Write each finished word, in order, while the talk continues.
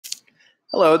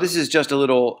Hello, this is just a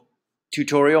little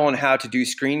tutorial on how to do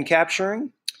screen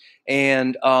capturing.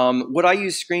 And what I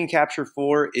use screen capture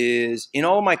for is in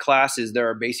all of my classes, there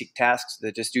are basic tasks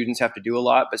that the students have to do a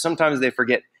lot, but sometimes they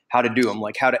forget how to do them,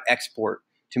 like how to export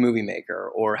to Movie Maker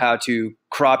or how to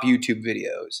crop YouTube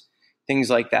videos, things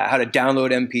like that, how to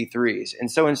download MP3s.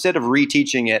 And so instead of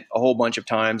reteaching it a whole bunch of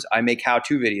times, I make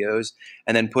how-to videos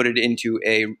and then put it into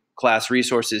a class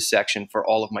resources section for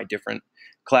all of my different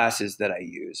classes that I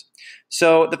use.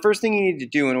 So the first thing you need to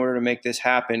do in order to make this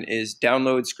happen is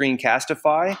download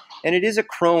Screencastify, and it is a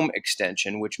Chrome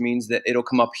extension, which means that it'll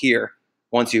come up here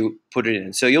once you put it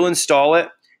in. So you'll install it,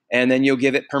 and then you'll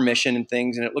give it permission and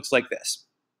things, and it looks like this.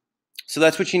 So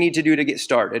that's what you need to do to get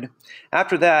started.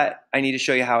 After that, I need to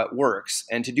show you how it works.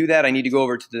 And to do that, I need to go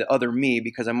over to the other me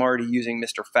because I'm already using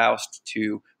Mr. Faust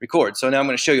to record. So now I'm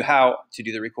going to show you how to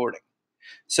do the recording.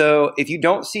 So if you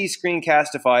don't see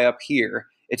Screencastify up here,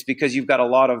 it's because you've got a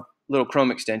lot of little Chrome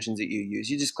extensions that you use.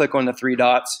 You just click on the three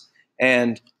dots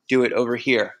and do it over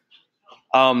here.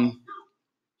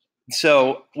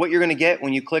 So what you're going to get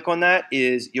when you click on that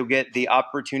is you'll get the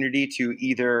opportunity to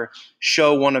either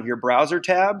show one of your browser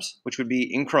tabs, which would be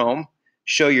in Chrome,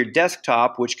 show your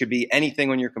desktop, which could be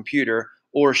anything on your computer,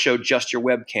 or show just your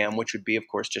webcam, which would be, of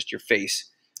course, just your face.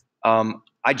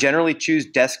 I generally choose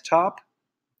desktop.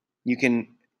 You can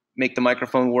make the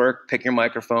microphone work, pick your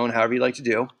microphone, however you like to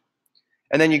do.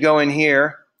 And then you go in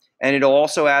here, and it'll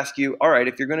also ask you, all right,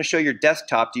 if you're going to show your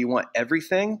desktop, do you want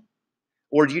everything?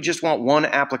 Or do you just want one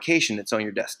application that's on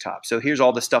your desktop? So here's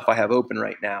all the stuff I have open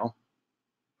right now.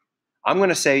 I'm going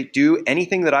to say, do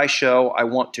anything that I show, I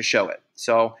want to show it.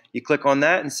 So you click on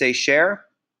that and say share.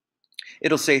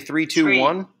 It'll say 3, 2,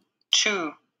 1.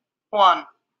 2, 1.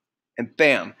 And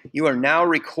bam, you are now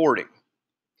recording.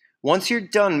 Once you're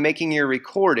done making your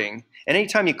recording, and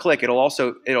anytime you click, it'll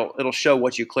show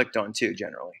what you clicked on too,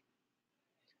 generally.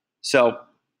 So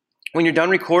when you're done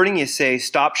recording, you say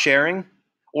stop sharing,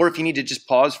 or if you need to just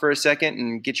pause for a second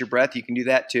and get your breath, you can do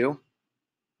that too. And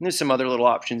there's some other little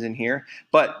options in here,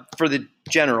 but for the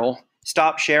general,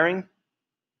 stop sharing,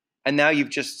 and now you've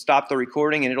just stopped the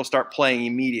recording, and it'll start playing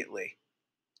immediately.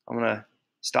 I'm gonna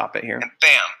stop it here. And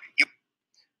bam.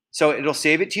 So it'll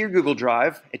save it to your Google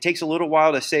Drive. It takes a little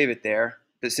while to save it there,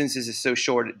 but since this is so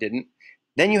short, it didn't.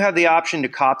 Then you have the option to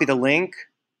copy the link.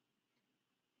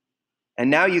 And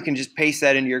now you can just paste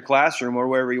that into your classroom or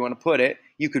wherever you want to put it.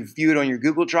 You could view it on your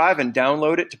Google Drive and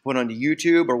download it to put onto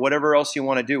YouTube or whatever else you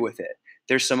want to do with it.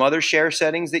 There's some other share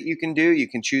settings that you can do. You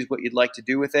can choose what you'd like to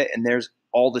do with it, and there's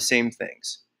all the same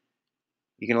things.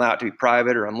 You can allow it to be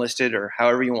private or unlisted or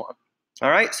however you want. All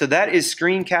right, so that is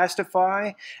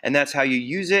Screencastify, and that's how you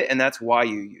use it, and that's why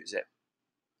you use it.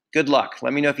 Good luck.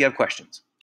 Let me know if you have questions.